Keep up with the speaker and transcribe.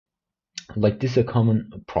like this is a common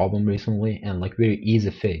problem recently and like very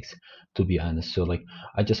easy fix, to be honest. So like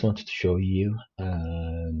I just wanted to show you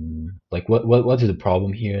like what is the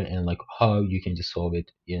problem here and like how you can just solve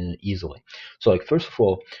it easily. So like first of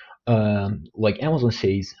all, like Amazon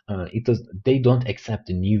says, it does they don't accept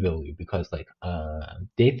the new value because like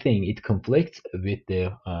they think it conflicts with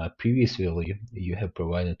the previous value you have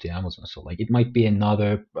provided to Amazon. So like it might be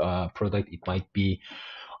another product, it might be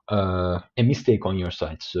a mistake on your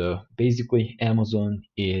side. So basically, Amazon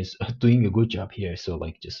is doing a good job here. So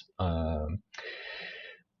like just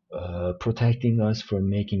protecting us from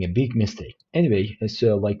making a big mistake. Anyway,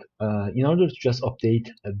 so like in order to just update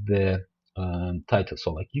the title,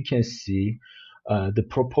 so like you can see the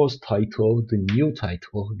proposed title, the new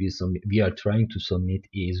title we are trying to submit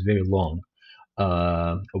is very long.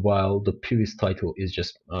 While the previous title is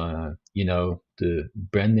just the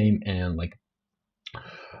brand name and like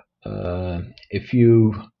uh, a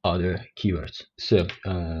few other keywords. So,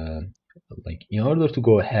 like in order to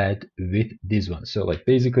go ahead with this one, so like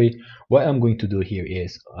basically what I'm going to do here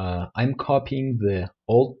is I'm copying the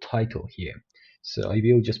old title here. So I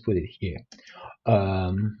will just put it here.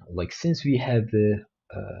 Like since we have the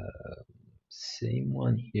same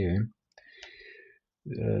one here,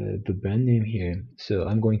 the brand name here, so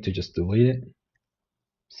I'm going to just delete it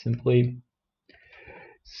simply.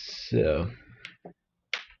 So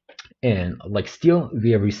and like still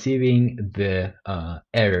we are receiving the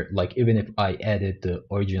error, like even if I added the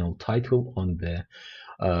original title on the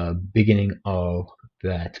beginning of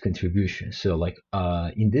that contribution. So like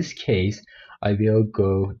in this case I will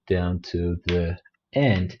go down to the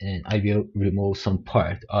end and I will remove some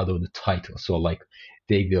part out of the title, so like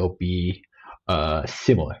they will be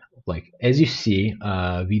similar. Like as you see,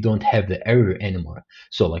 we don't have the error anymore.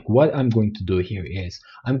 So like what I'm going to do here is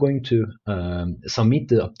I'm going to submit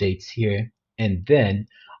the updates here, and then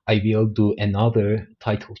I will do another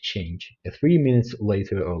title change 3 minutes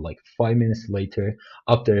later or like 5 minutes later,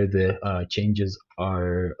 after the changes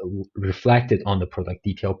are reflected on the product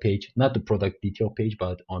detail page, not the product detail page,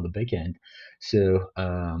 but on the backend. So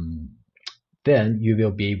then you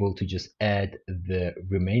will be able to just add the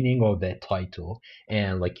remaining of that title,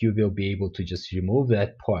 and like you will be able to just remove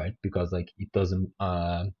that part because like it doesn't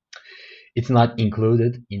it's not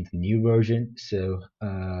included in the new version. So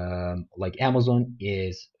like Amazon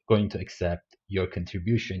is going to accept your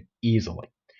contribution easily.